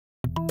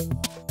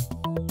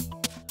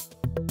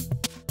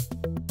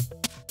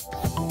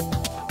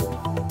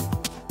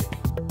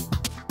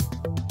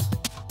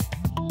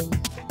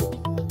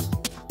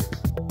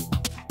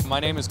My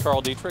name is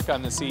Carl Dietrich.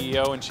 I'm the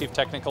CEO and Chief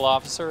Technical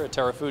Officer at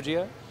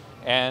Terrafugia,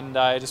 and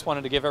I just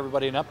wanted to give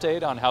everybody an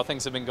update on how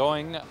things have been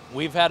going.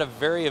 We've had a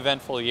very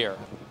eventful year.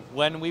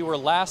 When we were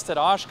last at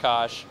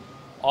Oshkosh,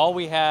 all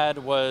we had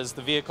was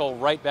the vehicle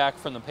right back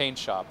from the paint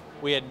shop.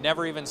 We had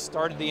never even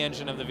started the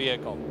engine of the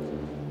vehicle.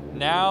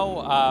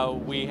 Now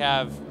we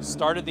have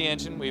started the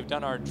engine, we've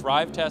done our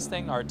drive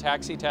testing, our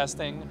taxi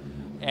testing,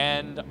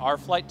 and our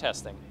flight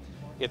testing.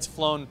 It's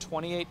flown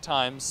 28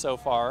 times so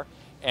far,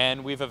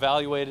 and we've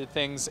evaluated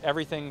things,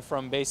 everything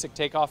from basic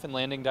takeoff and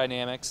landing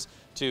dynamics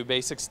to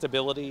basic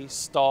stability,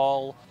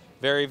 stall,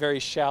 very, very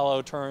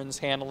shallow turns,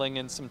 handling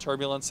in some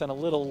turbulence, and a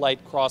little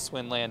light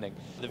crosswind landing.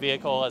 The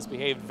vehicle has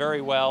behaved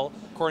very well.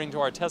 According to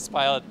our test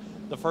pilot,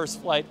 the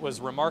first flight was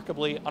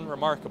remarkably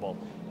unremarkable.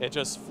 It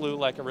just flew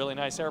like a really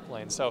nice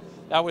airplane. So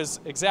that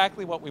was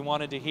exactly what we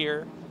wanted to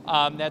hear.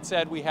 That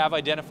said, we have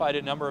identified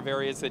a number of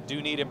areas that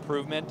do need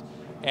improvement,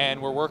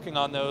 and we're working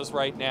on those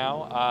right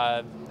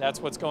now. That's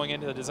what's going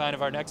into the design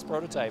of our next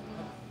prototype.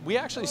 We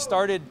actually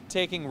started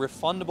taking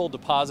refundable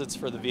deposits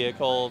for the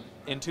vehicle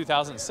in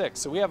 2006,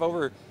 so we have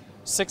over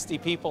 60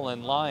 people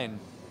in line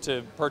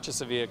to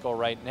purchase a vehicle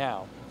right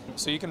now.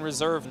 So you can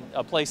reserve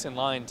a place in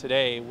line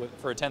today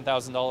for a $10,000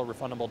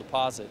 refundable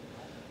deposit.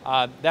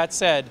 That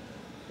said,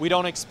 we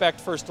don't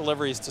expect first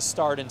deliveries to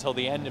start until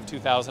the end of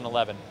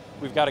 2011.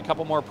 We've got a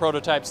couple more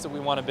prototypes that we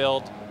want to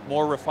build,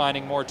 more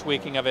refining, more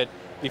tweaking of it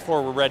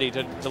before we're ready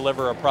to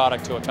deliver a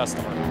product to a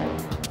customer.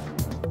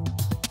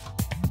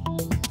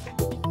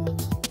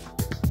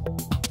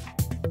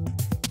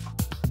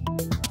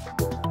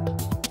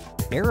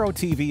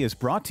 Aero-TV is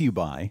brought to you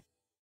by...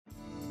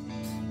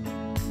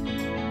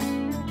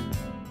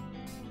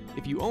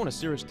 If you own a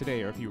Cirrus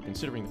today, or if you are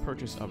considering the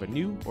purchase of a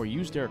new or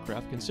used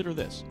aircraft, consider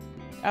this.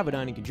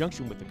 Aviation, in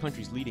conjunction with the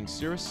country's leading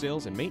Cirrus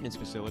sales and maintenance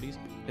facilities,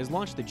 has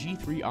launched the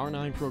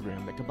G3R9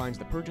 program that combines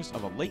the purchase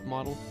of a late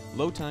model,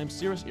 low-time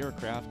Cirrus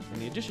aircraft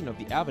and the addition of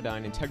the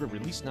Aviation Integra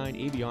Release 9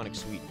 avionics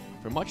suite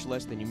for much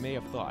less than you may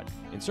have thought,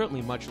 and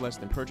certainly much less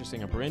than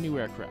purchasing a brand new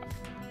aircraft.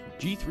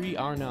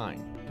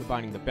 G3R9,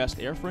 combining the best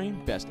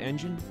airframe, best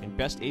engine, and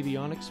best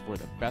avionics for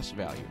the best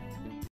value.